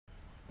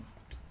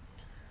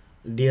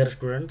Dear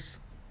students,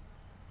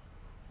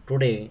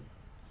 today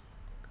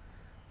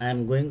I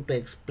am going to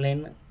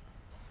explain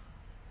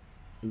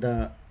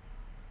the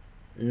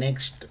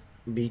next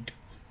bit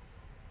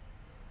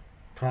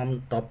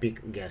from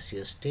topic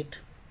gaseous state,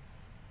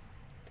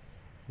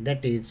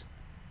 that is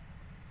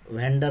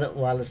van der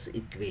Waals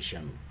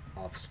equation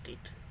of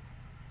state.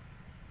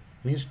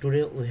 Means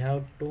today we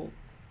have to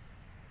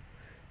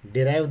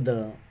derive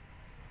the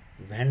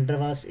van der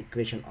Waals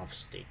equation of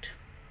state.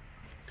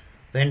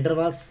 Van der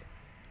Waals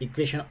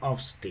equation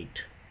of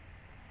state.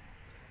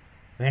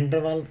 Van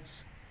der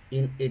Waals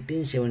in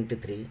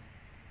 1873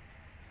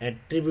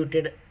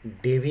 attributed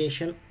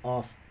deviation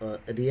of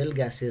real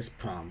gases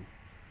from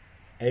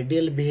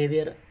ideal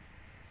behavior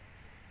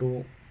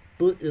to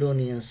two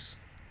erroneous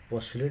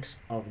postulates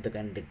of the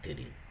kinetic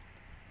theory.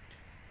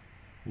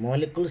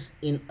 Molecules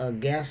in a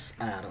gas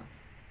are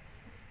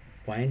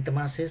point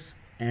masses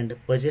and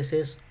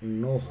possesses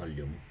no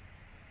volume.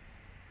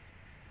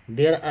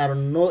 There are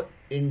no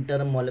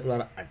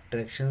intermolecular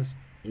attractions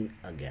in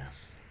a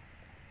gas.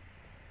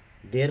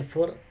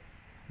 Therefore,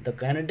 the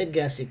kinetic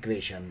gas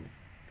equation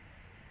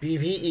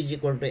PV is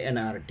equal to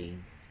nRT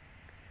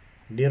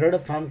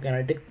derived from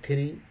kinetic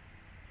theory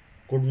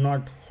could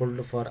not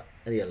hold for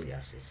real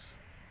gases.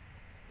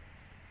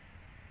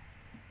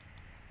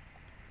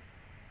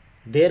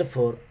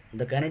 Therefore,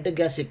 the kinetic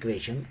gas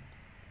equation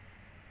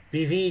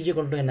PV is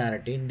equal to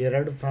nRT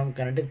derived from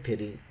kinetic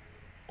theory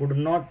could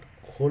not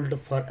hold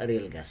for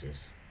real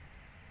gases.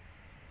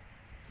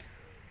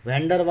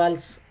 Van der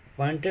Waals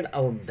pointed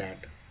out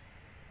that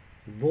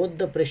both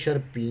the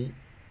pressure P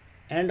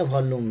and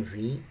volume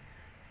V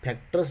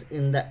factors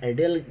in the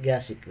ideal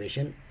gas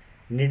equation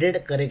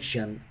needed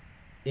correction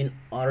in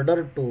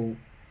order to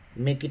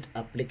make it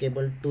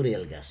applicable to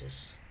real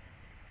gases.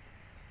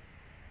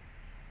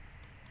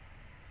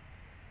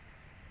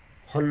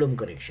 Volume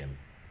correction.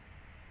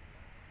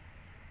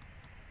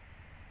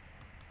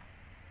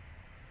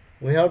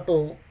 We have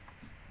to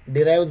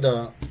derive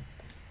the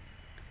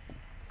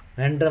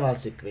van der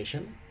Waals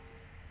equation.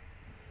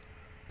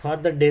 For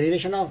the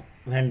derivation of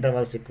van der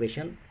Waals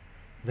equation,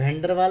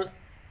 Van der Waals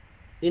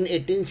in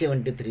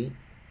 1873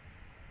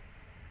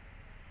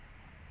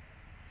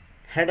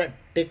 had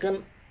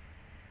taken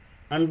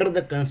under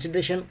the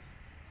consideration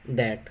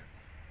that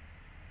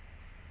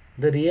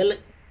the real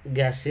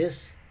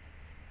gases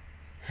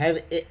have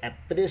a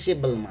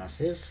appreciable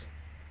masses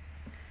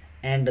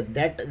and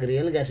that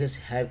real gases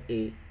have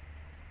a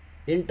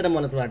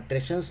intermolecular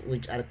attractions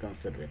which are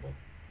considerable.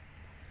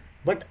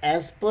 But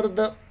as per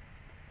the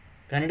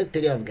kinetic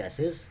theory of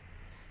gases,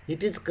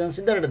 it is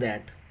considered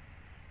that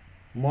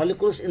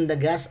molecules in the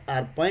gas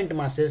are point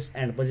masses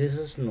and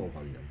possesses no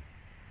volume.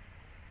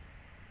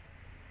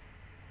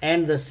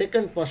 And the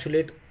second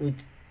postulate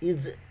which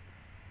is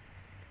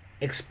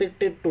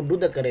expected to do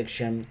the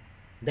correction,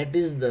 that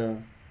is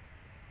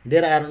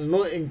there are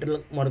no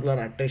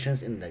intermolecular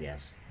attractions in the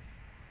gas.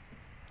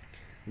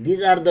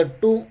 These are the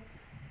two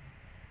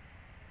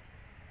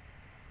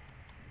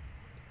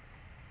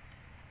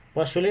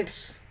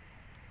postulates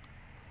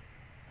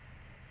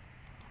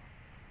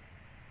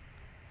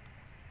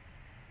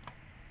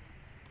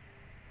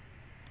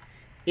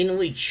in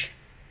which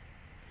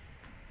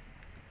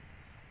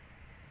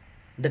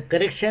the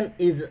correction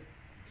is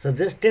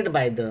suggested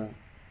by the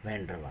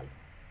van der Waals.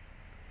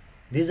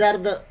 These are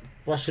the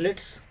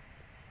postulates.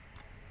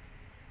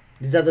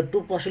 These are the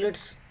two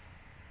postulates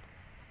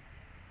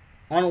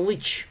on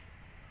which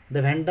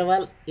the van der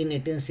Waals in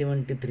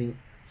 1873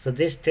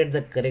 suggested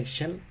the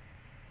correction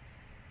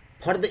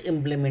for the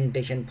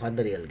implementation for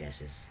the real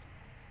gases.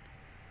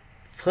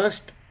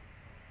 First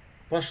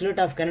postulate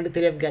of kinetic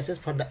theory of gases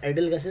for the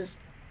ideal gases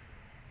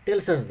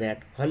tells us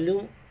that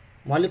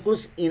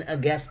molecules in a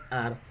gas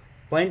are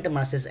point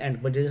masses and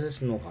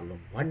possesses no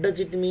volume. What does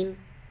it mean?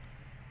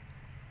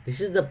 This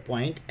is the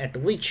point at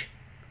which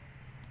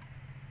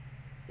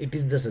it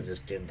is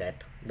suggested that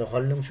the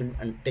volume should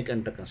take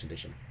under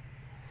consideration.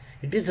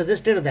 It is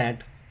suggested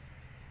that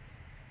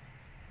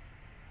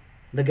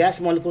the gas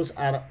molecules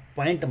are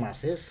point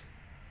masses,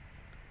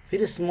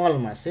 very small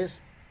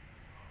masses,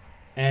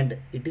 and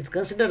it is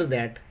considered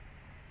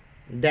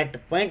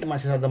that point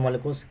masses of the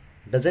molecules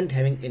doesn't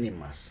having any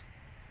mass.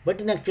 But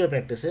in actual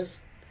practices,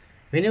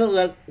 whenever we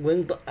are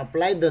going to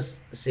apply the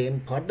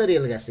same for the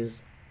real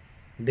gases,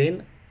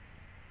 then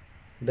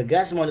the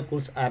gas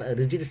molecules are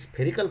rigid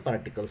spherical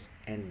particles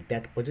and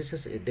that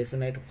possesses a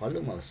definite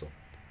volume also.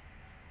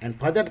 And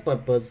for that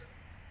purpose,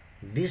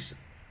 this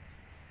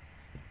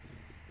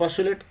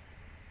postulate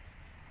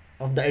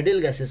of the ideal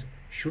gases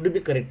should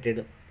be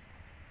corrected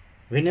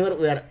whenever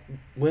we are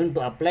going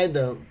to apply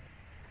the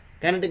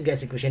kinetic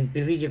gas equation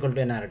PV is equal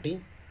to nRT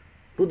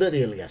to the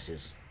real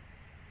gases.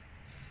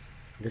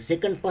 The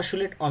second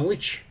postulate on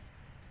which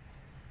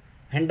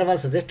van der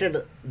Waals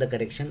suggested the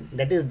correction,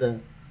 that is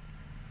there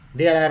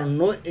are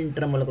no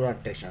intermolecular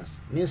attractions.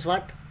 Means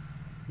what?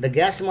 The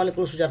gas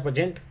molecules which are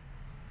present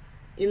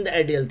in the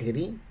ideal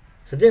theory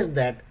suggest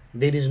that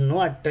there is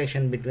no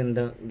attraction between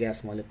the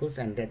gas molecules,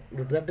 and that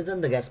due to that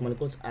reason the gas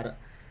molecules are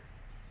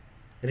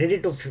ready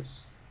to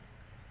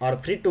are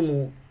free to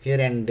move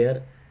here and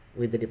there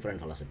with the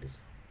different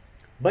velocities.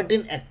 But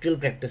in actual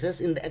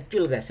practices, in the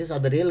actual gases or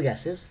the real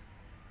gases,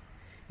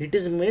 it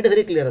is made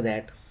very clear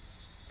that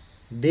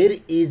there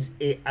is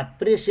a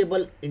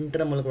appreciable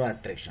intermolecular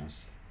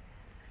attractions,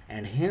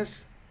 and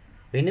hence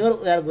whenever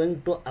we are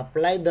going to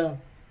apply the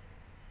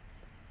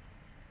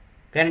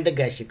kinetic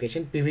gas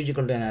equation PV is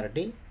equal to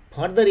nRT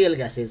for the real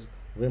gases,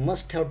 we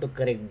must have to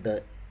correct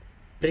the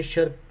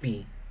pressure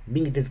P,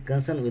 being it is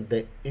concerned with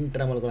the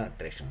intermolecular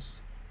attractions.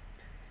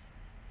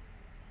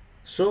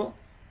 So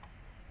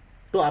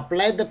to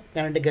apply the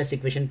kinetic gas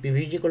equation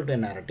PV is equal to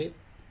nRT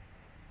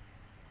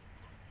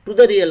to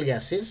the real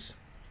gases,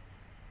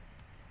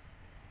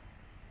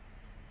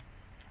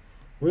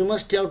 we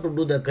must have to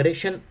do the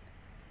correction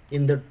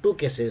in the two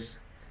cases.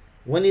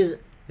 One is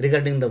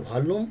regarding the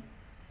volume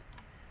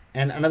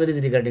and another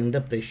is regarding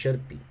the pressure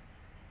P.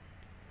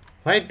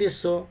 Why it is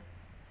so?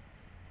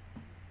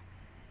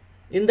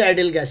 In the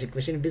ideal gas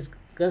equation, it is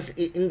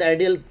in the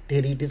ideal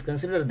theory, it is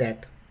considered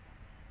that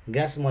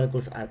gas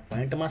molecules are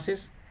point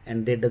masses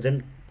and they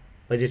doesn't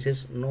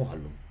possesses no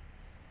volume.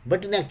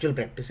 But in actual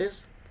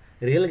practices,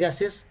 real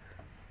gases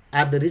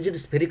are the rigid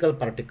spherical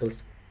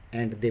particles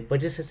and they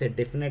possesses a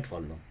definite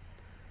volume.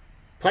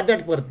 For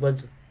that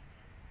purpose,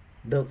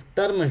 the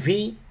term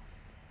V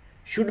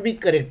should be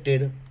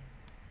corrected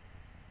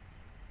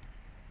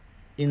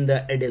in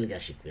the ideal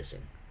gas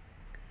equation.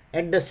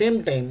 At the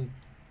same time,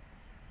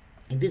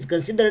 it is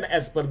considered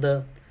as per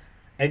the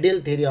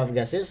ideal theory of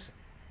gases,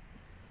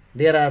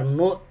 there are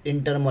no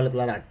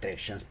intermolecular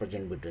attractions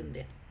present between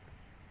them.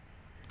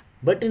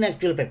 But in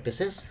actual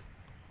practices,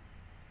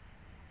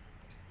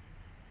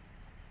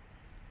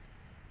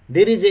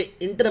 there is a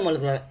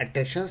intermolecular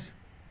attractions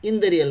in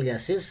the real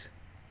gases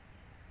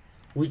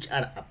which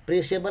are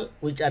appreciable,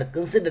 which are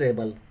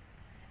considerable,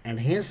 and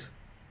hence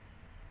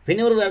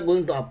whenever we are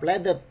going to apply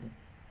the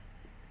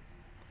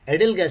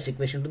ideal gas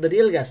equation to the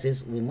real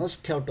gases, we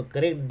must have to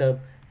correct the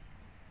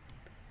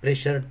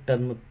pressure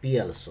term P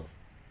also.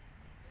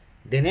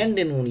 Then and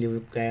then only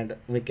we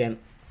can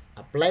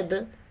apply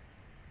the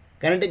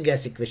kinetic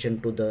gas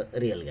equation to the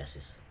real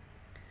gases.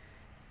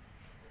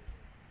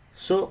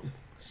 So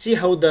see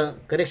how the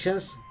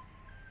corrections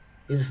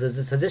is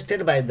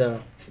suggested by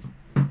the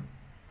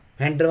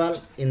Van der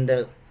Waals in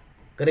the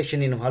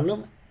correction in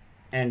volume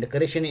and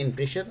correction in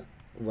pressure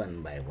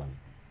one by one.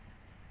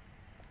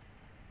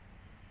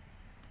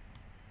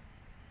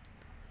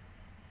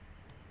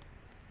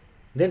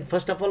 Then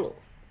first of all,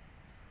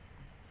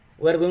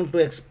 we are going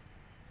to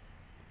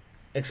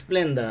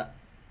explain the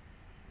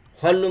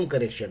volume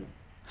correction,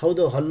 how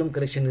the volume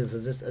correction is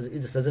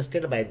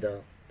suggested by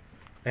the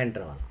Van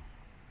der Waals.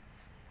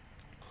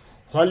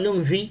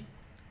 Volume V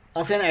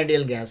of an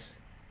ideal gas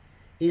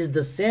is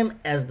the same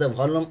as the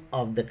volume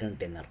of the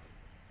container.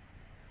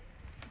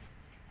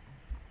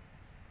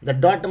 The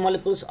dot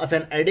molecules of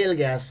an ideal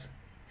gas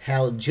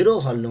have zero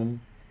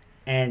volume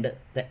and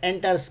the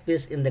entire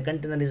space in the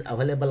container is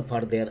available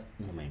for their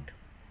movement.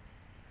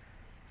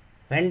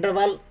 Van der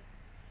Waals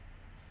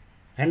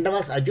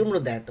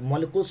assumed that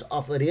molecules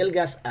of a real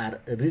gas are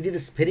rigid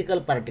spherical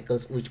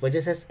particles which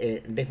possesses a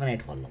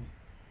definite volume.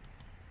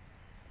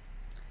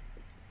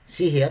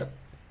 See here,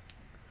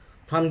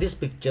 from these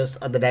pictures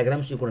or the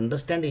diagrams you could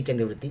understand each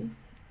and everything.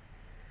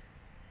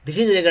 This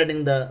is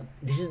regarding the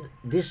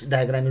this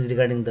diagram is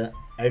regarding the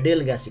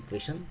ideal gas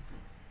equation.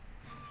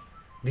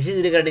 This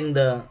is regarding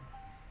the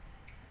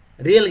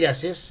real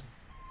gases,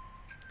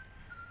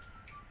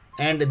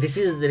 and this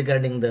is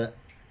regarding the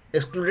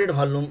excluded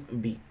volume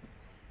B.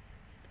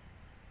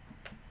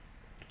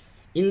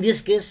 In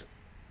this case,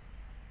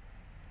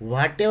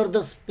 whatever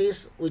the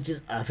space which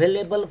is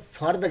available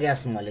for the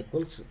gas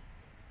molecules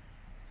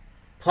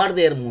for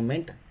their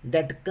movement,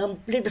 that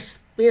complete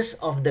space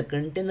of the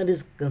container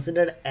is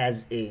considered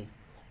as a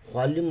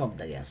volume of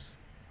the gas.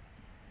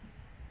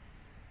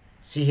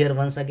 See here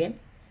once again,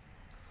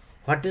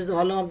 what is the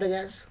volume of the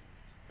gas?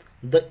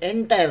 The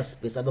entire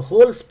space or the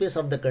whole space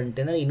of the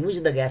container in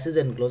which the gas is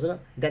enclosed,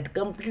 that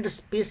complete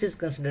space is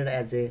considered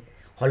as a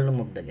volume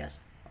of the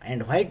gas.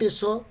 And why it is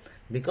so?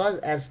 Because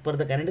as per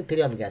the kinetic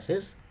theory of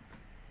gases,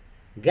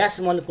 gas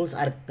molecules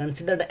are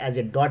considered as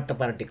a dot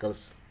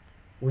particles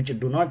which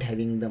do not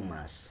having the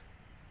mass,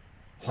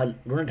 do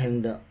not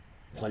having the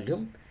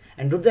volume,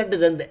 and due to that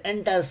reason the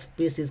entire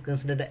space is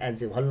considered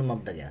as a volume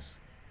of the gas.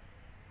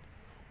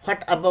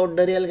 What about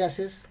the real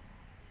gases?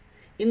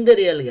 In the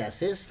real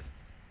gases,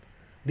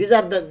 these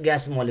are the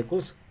gas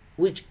molecules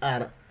which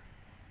are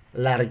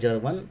larger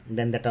one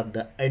than that of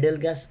the ideal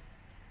gas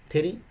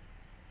theory.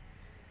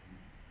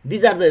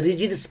 These are the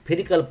rigid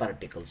spherical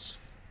particles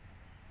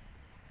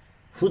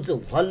whose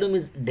volume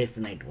is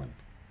definite one,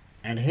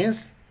 and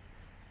hence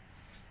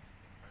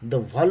the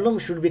volume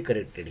should be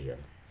corrected here,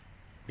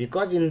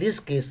 because in this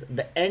case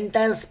the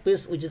entire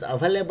space which is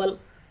available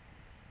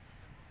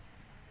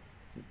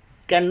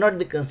cannot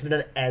be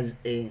considered as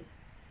a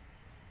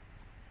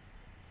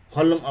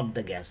volume of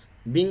the gas,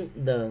 being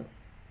the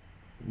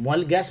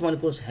gas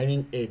molecules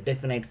having a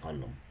definite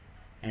volume,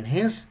 and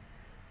hence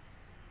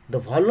the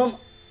volume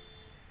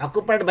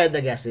occupied by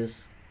the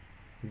gases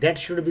that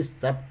should be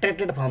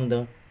subtracted from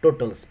the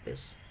total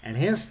space, and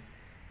hence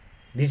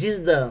this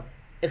is the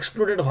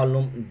excluded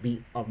volume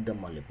B of the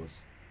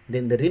molecules.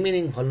 Then the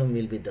remaining volume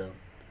will be the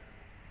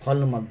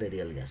volume of the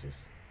real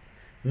gases.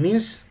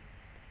 Means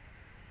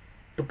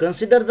to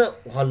consider the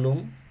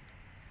volume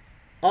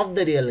of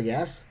the real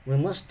gas, we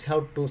must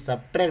have to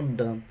subtract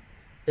the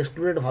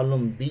excluded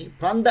volume B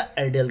from the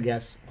ideal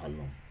gas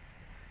volume.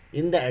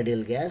 In the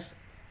ideal gas,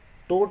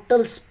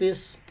 total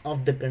space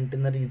of the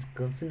container is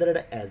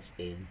considered as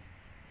a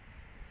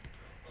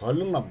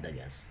volume of the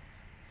gas.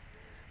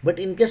 But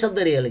in case of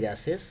the real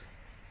gases,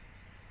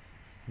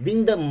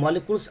 being the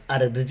molecules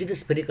are rigid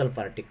spherical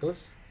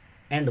particles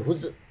and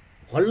whose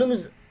volume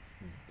is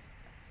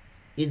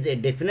a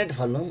definite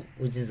volume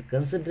which is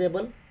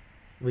considerable,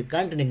 we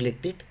can't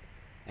neglect it,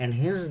 and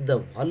hence the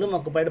volume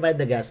occupied by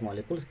the gas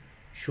molecules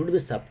should be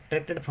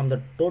subtracted from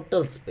the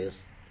total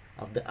space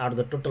of the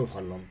total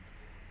volume,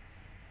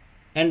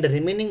 and the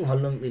remaining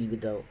volume will be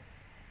the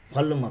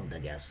volume of the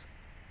gas.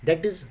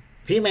 That is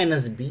V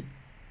minus B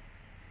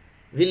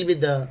will be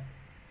the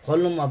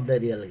volume of the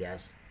real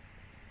gas,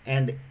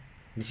 and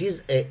this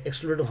is a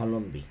excluded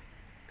volume B.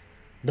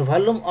 The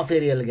volume of a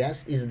real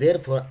gas is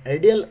therefore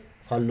ideal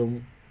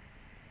volume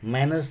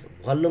minus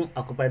volume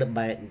occupied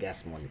by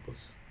gas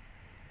molecules.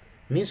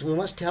 Means we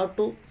must have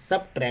to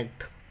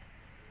subtract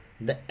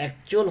the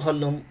actual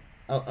volume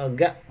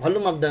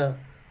volume of the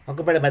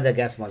occupied by the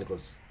gas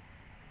molecules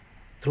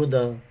through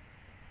the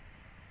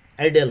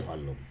ideal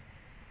volume.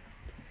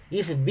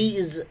 If B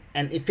is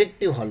an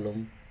effective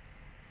volume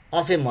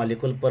of a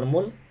molecule per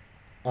mole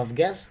of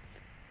gas,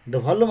 the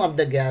volume of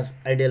the gas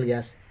ideal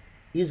gas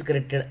is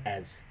corrected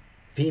as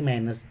V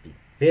minus B,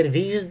 where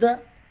V is the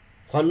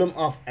volume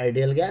of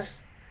ideal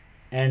gas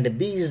and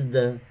B is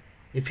the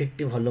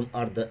effective volume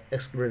or the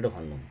excluded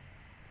volume.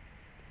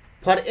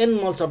 For n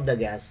moles of the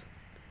gas,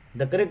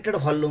 the corrected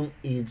volume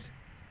is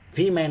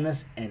V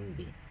minus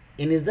NB.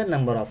 N is the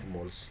number of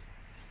moles.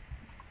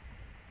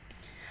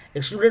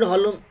 Excluded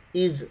volume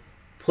is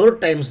 4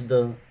 times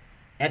the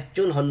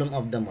actual volume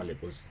of the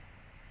molecules,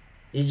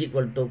 is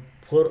equal to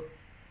 4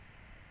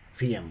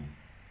 Vm,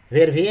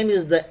 where Vm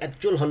is the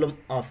actual volume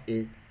of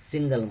a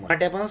single mole.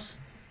 What happens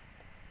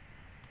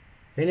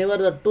whenever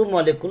the two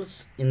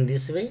molecules in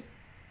this way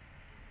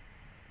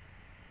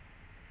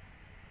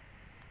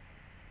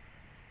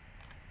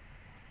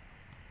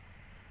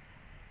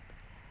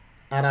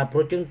are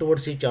approaching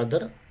towards each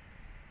other?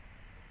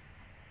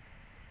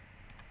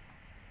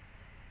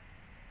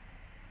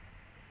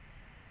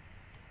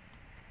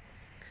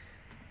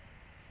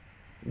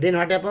 Then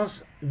what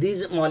happens?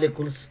 These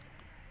molecules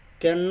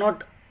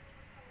cannot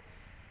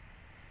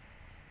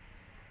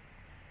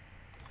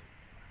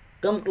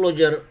come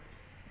closer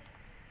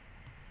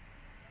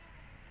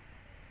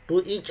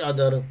to each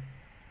other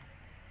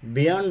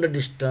beyond the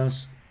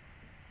distance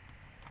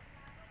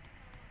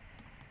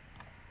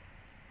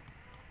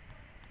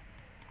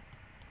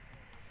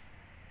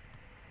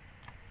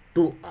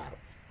to R.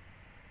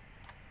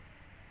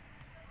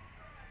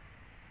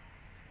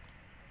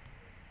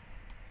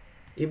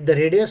 If the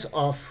radius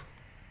of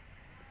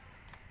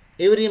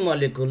every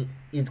molecule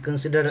is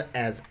considered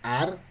as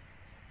R,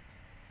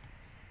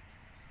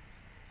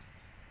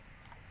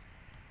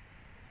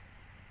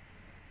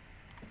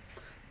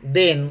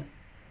 then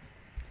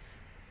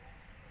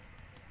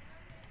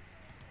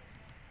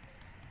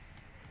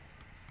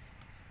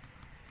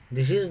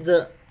this is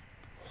the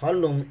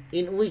volume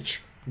in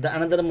which the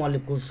another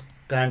molecules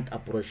can't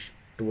approach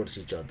towards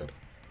each other.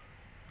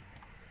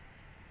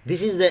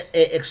 This is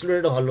the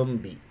excluded volume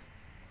B.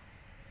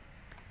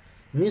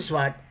 Means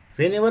what?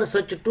 Whenever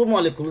such two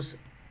molecules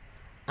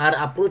are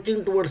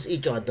approaching towards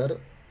each other,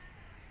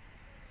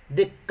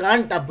 they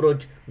can't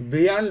approach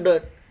beyond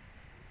the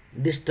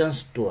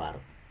distance to R.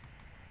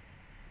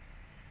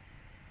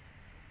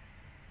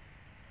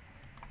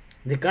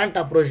 They can't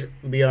approach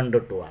beyond the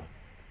 2R,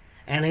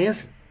 and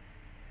hence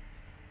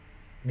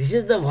this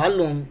is the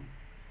volume.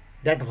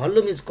 That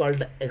volume is called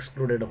the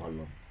excluded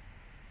volume,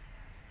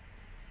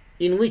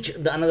 in which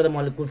the another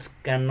molecules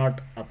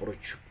cannot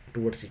approach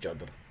towards each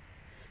other.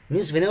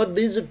 Means whenever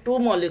these two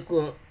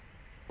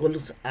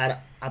molecules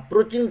are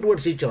approaching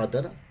towards each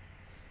other,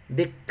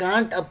 they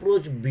can't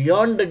approach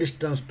beyond the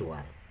distance to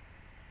R.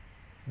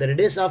 The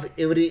radius of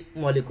every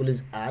molecule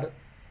is R,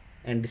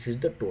 and this is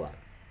the 2R.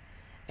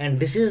 And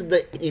this is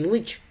the in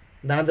which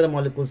the another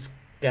molecules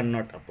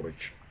cannot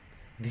approach.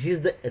 This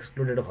is the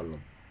excluded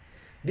volume.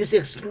 This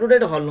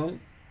excluded volume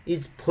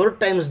is 4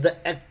 times the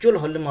actual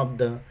volume of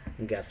the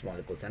gas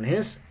molecules, and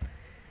hence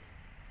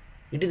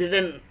it is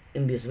written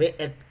in this way: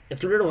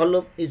 excluded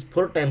volume is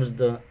 4 times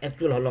the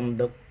actual volume of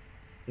the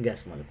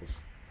gas molecules.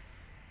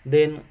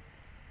 Then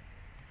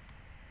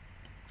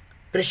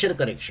pressure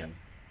correction.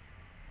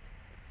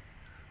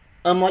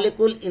 A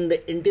molecule in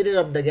the interior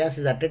of the gas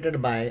is attracted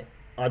by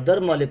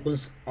other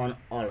molecules on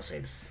all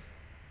sides.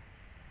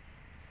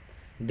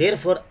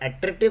 Therefore,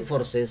 attractive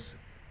forces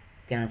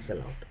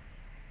cancel out.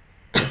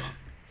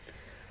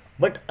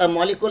 But a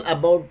molecule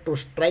about to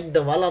strike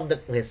the wall of the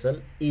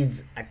vessel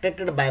is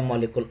attracted by a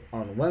molecule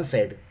on one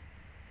side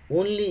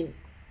only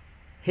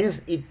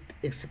Hence it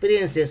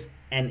experiences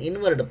an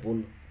inward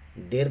pull.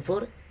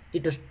 Therefore,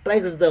 it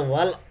strikes the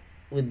wall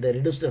with the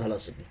reduced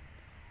velocity.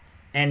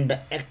 And the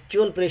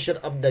actual pressure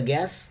of the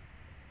gas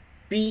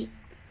P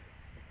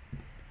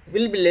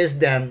will be less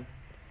than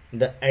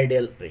the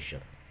ideal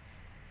pressure.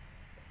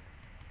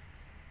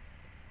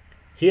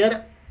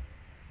 Here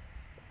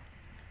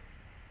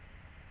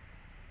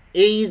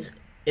A is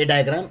a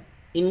diagram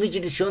in which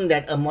it is shown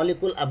that a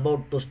molecule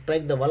about to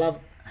strike the wall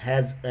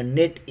has a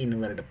net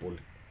inward pull.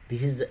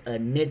 This is a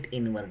net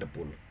inward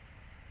pull.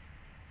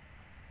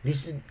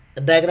 This is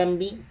diagram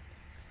B.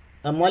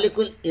 A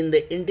molecule in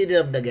the interior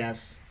of the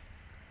gas.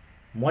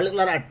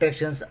 Molecular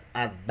attractions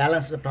are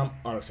balanced from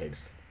all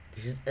sides.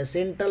 This is a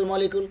central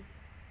molecule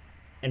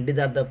and these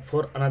are the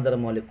four another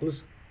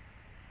molecules.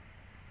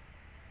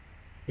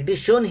 It is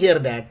shown here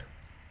that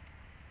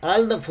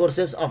all the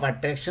forces of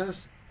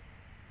attractions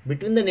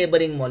between the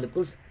neighboring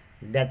molecules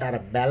that are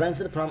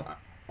balanced from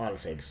all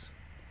sides.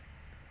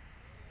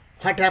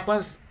 What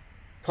happens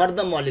for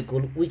the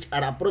molecule which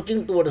are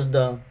approaching towards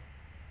the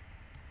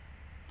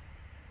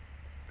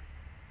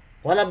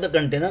wall of the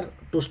container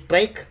to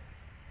strike?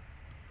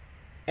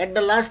 At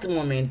the last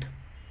moment,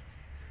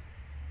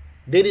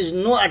 there is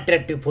no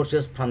attractive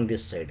forces from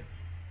this side.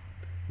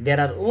 There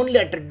are only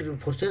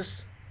attractive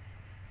forces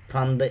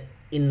from the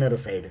inner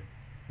side,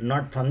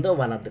 not from the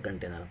wall of the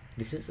container.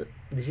 This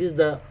is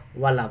the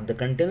wall of the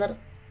container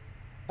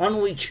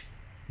on which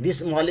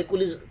this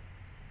molecule is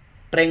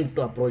trying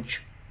to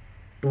approach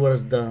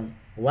towards the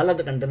wall of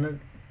the container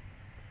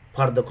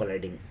for the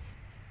colliding.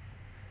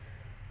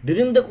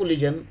 During the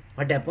collision,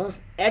 what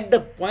happens? At the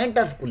point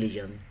of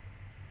collision,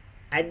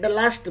 at the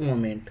last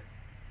moment,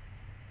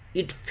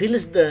 it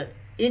feels the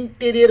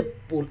interior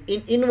pull,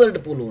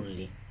 inward pull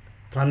only.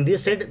 From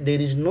this side, there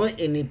is no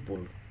any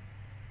pull.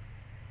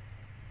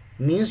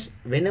 Means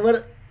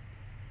whenever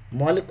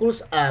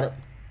molecules are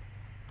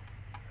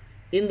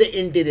in the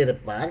interior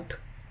part,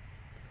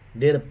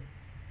 their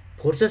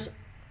forces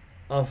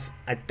of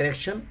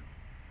attraction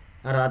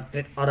or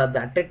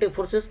the attractive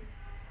forces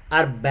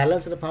are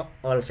balanced from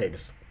all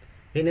sides.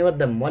 Whenever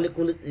the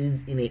molecule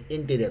is in a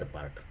interior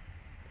part,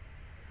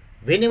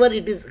 whenever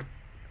it is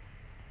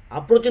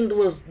approaching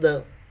towards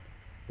the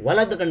wall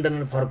of the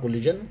container for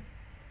collision,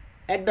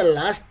 at the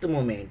last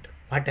moment,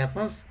 what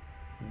happens?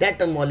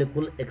 That a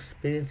molecule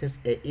experiences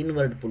a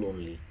inward pull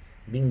only,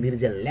 being there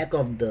is a lack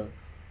of the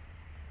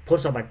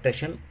force of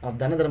attraction of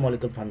the another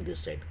molecule from this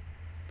side.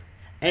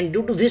 And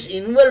due to this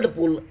inward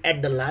pull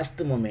at the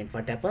last moment,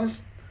 what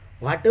happens?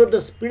 Whatever the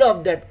speed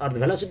of that or the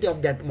velocity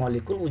of that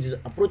molecule which is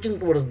approaching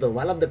towards the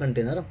wall of the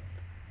container,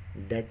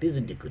 that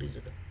is decreased.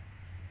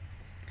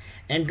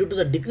 And due to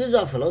the decrease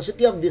of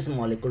velocity of this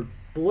molecule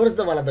towards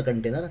the wall of the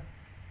container,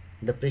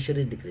 the pressure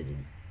is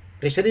decreasing.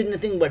 Pressure is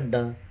nothing but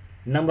the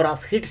number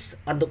of hits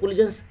or the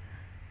collisions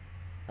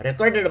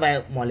recorded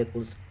by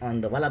molecules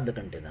on the wall of the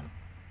container.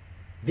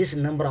 This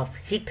number of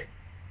hit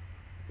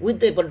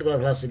with a particular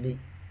velocity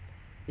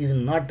is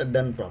not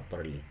done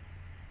properly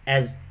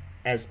as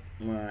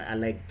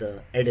like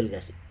the ideal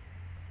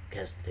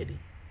gas theory.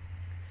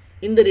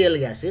 In the real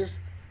gases,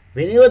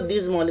 whenever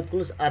these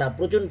molecules are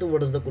approaching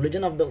towards the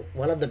collision of the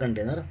wall of the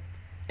container,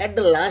 at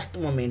the last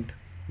moment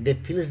they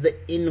feel the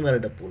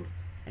inward pull,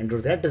 and due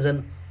to that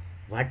reason,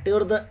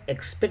 whatever the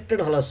expected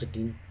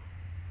velocity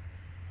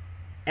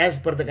as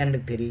per the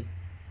kinetic theory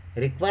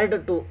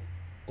required to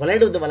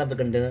collide with the wall of the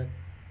container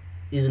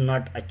is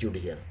not achieved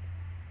here.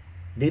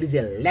 There is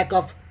a lack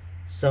of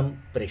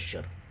some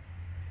pressure.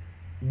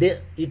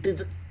 It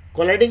is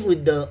colliding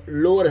with the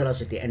lower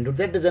velocity, and due to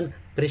that reason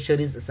pressure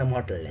is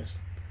somewhat less.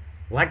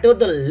 Whatever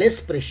the less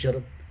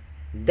pressure,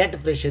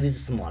 that pressure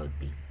is small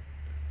p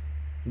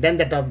than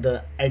that of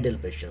the ideal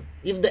pressure.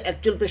 If the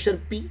actual pressure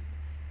P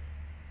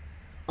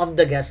of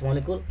the gas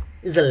molecule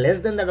is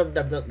less than that of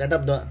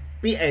the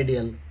P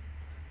ideal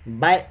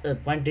by a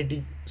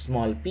quantity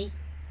small p,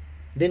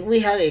 then we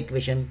have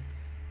equation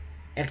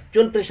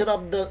actual pressure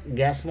of the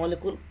gas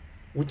molecule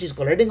which is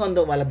colliding on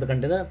the wall of the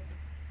container,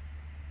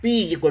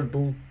 P is equal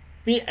to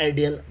P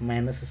ideal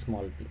minus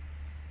small p.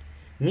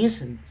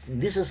 Means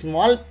this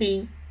small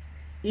p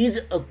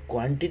is a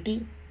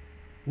quantity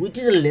which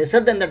is lesser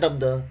than that of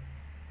the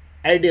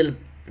ideal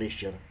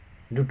pressure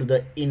due to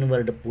the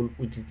inward pull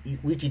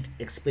which it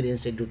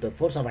experiences due to the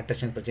force of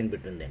attraction present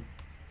between them.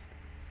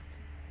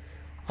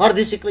 Or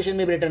this equation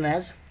may be written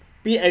as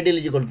P ideal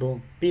is equal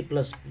to P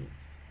plus P.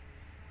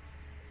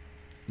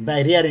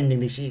 By rearranging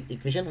this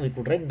equation, we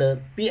could write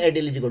the P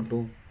ideal is equal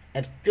to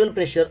actual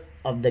pressure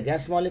of the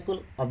gas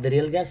molecule of the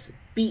real gas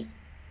P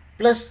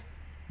plus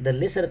the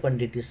lesser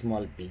quantity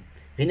small p.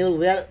 Whenever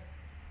we are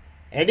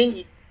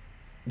adding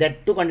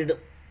that two quantities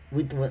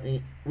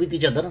with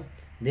each other,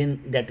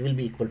 then that will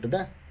be equal to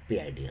the P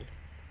ideal.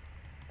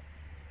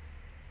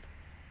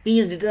 P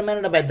is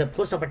determined by the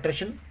force of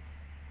attraction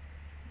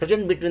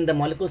present between the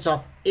molecules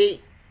of A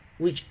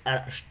which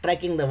are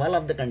striking the wall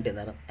of the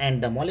container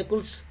and the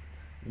molecules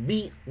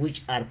B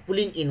which are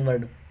pulling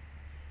inward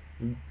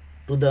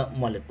to the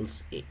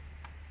molecules A.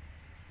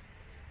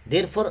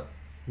 Therefore,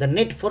 the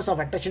net force of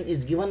attraction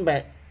is given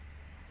by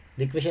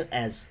the equation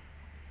as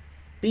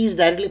P is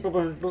directly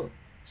proportional to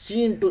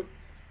C into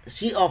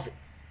C of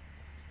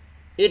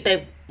A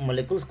type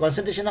molecules,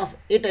 concentration of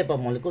A type of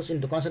molecules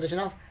into concentration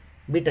of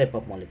B type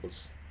of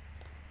molecules,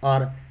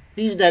 or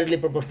P is directly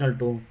proportional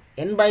to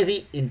N by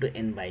V into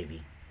N by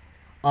V,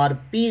 or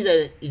P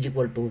is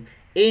equal to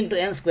A into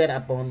N square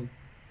upon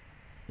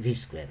V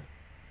square.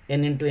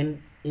 N into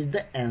N is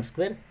the N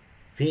square,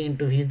 V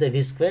into V is the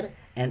V square,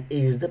 and A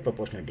is the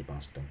proportionality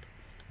constant.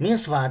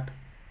 Means what?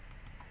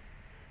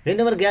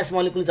 Whenever gas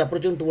molecule is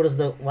approaching towards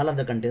the wall of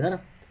the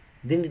container,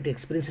 then it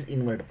experiences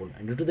inward pull,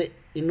 and due to the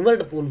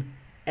inward pull,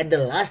 at the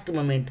last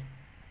moment,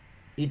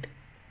 it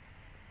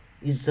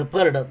is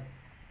suffered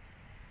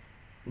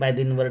by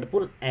the inward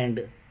pull,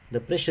 and the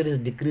pressure is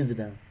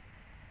decreased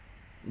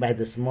by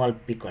the small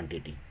p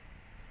quantity.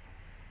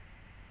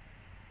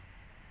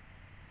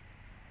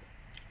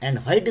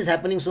 And why it is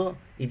happening so?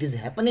 It is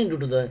happening due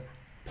to the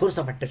force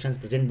of attraction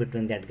present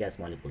between that gas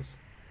molecules.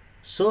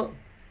 So,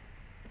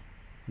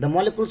 the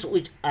molecules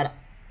which are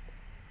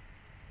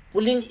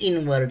pulling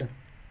inward,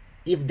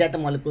 if that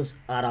molecules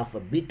are of a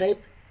B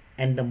type,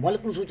 and the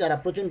molecules which are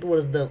approaching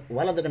towards the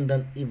wall of the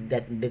container, if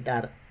that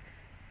are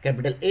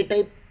capital A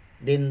type,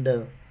 then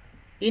the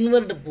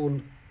inward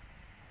pull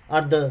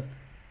or the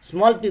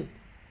small p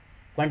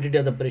quantity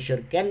of the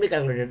pressure can be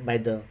calculated by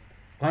the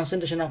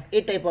concentration of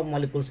A type of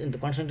molecules into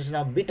concentration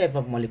of B type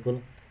of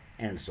molecule,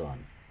 and so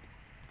on,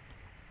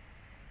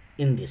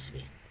 in this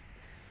way.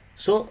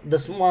 So the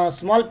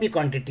small p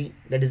quantity,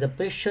 that is the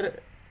pressure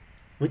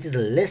which is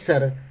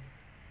lesser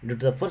due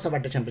to the force of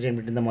attraction present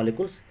between the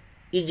molecules,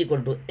 is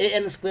equal to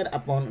An square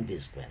upon V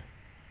square.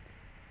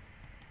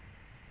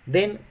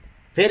 Then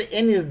where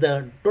N is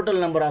the total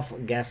number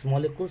of gas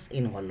molecules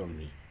in volume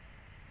V,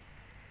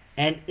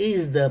 and E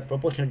is the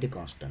proportionality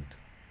constant.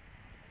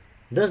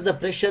 Thus the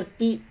pressure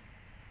P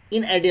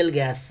in ideal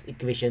gas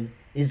equation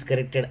is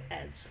corrected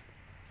as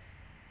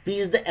P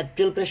is the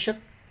actual pressure,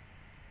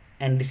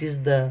 and this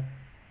is the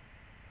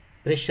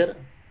pressure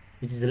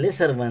which is the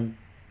lesser one,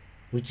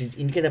 which is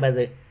indicated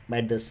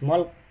by the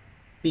small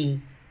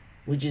p,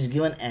 which is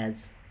given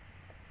as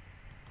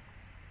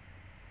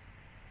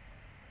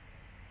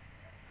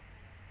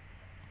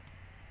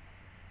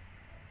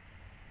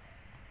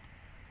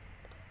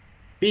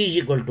P is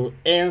equal to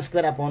An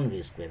square upon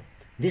V square.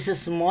 This is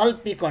small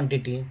p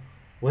quantity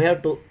we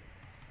have to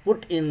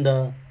put in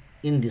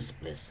this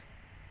place.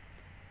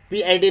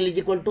 P ideal is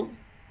equal to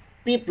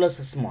P plus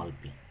small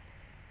p.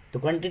 The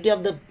quantity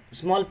of the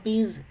small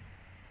p is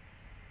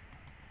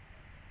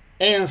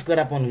An square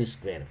upon V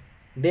square.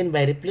 Then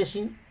by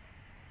replacing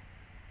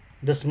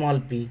the small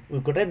p, we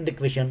could write the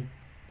equation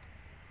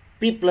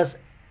P plus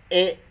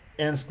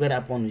An square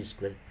upon V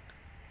square.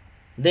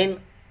 Then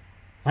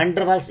Van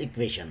der Waals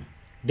equation,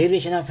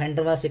 derivation of Van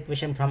der Waals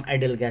equation from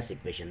ideal gas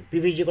equation.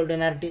 PV is equal to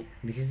nRT.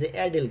 This is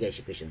the ideal gas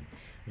equation,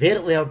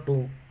 where we have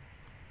to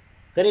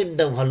correct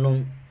the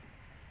volume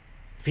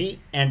V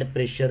and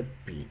pressure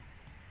P.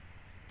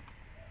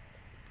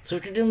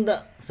 Substituting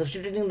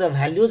the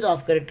values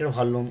of corrected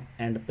volume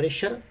and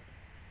pressure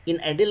in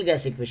ideal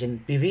gas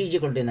equation, PV is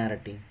equal to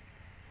nRT.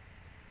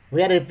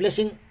 We are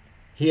replacing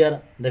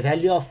here the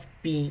value of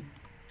P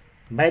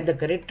by the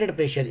corrected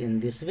pressure in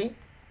this way.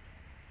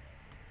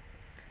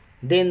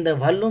 Then the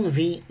volume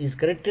V is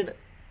corrected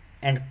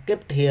and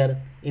kept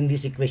here in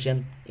this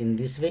equation in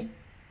this way,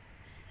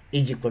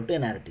 is equal to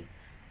nRT.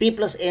 P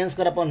plus An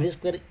square upon V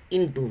square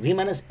into V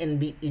minus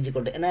NB is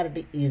equal to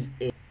nRT is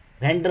a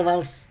Van der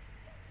Waals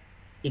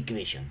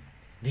equation.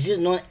 This is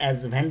known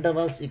as Van der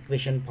Waals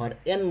equation for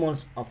n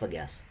moles of a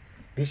gas.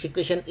 This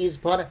equation is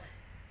for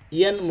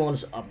n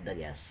moles of the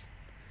gas.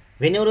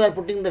 Whenever we are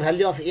putting the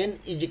value of n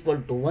is equal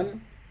to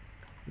 1,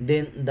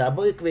 then the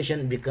above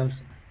equation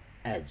becomes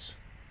as,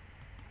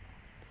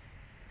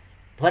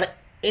 for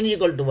n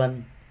equal to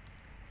 1,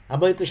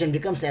 above equation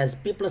becomes as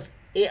P plus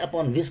A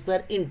upon V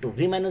square into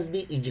V minus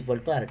B is equal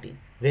to RT,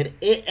 where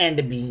A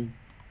and B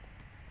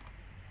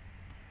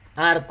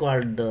are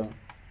called the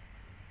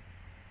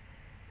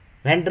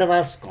Van der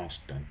Waals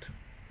constant.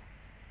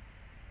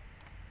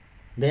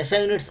 The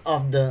SI units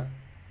of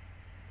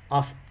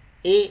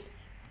A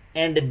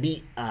and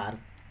B are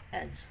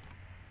as,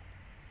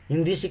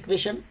 in this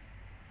equation,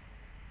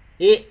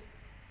 A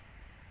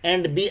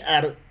and B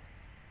are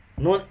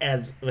known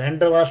as Van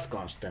der Waals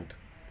constant.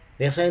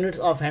 The SI units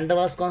of Van der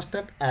Waals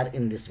constant are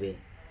in this way.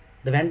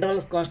 The Van der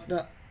Waals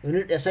constant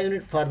SI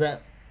unit for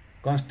the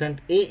constant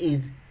A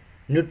is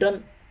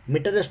Newton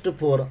meter raised to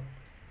 4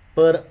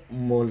 per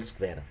mole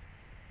square,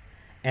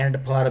 and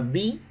for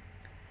B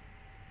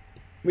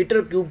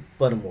meter cube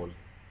per mole.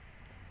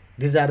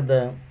 These are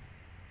the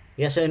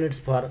SI units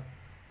for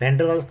Van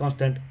der Waals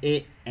constant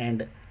A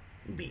and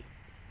B.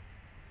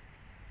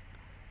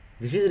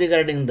 This is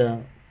regarding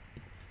the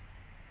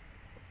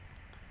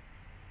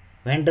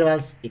Van der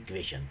Waals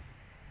equation.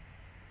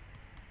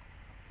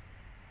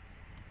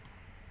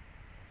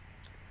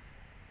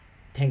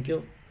 Thank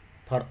you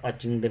for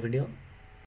watching the video.